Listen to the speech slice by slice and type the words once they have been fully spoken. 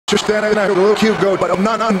Just standing there, a little cute goat, but I'm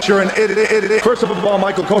not sure an idiot. First of all,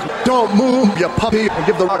 Michael Cole, don't move, you puppy, and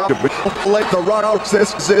give the rock up. Let the rock out.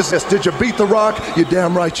 This. Did you beat the rock? You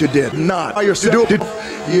damn right you did. Not. You're stupid.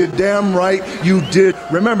 You damn right you did.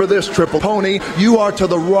 Remember this, Triple Pony. You are to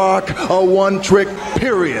the rock a one-trick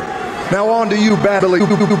period. Now on to you, badly.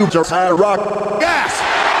 Rock. Gas!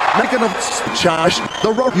 Making a charge.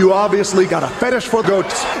 The rock. You obviously got a fetish for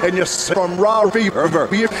goats, and you're from raw fever.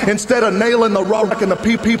 Instead of nailing the rock and the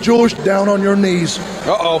pee Jewish down on your knees.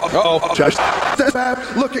 Just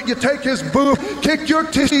look at you. Take his boob, kick your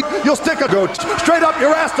titty. You'll stick a goat straight up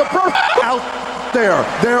your ass to birth. Out there.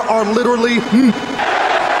 There are literally.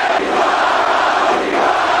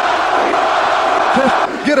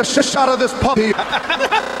 Get a shot of this puppy.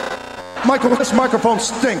 Michael, this microphone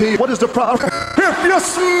stinks. What is the problem? If you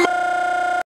smell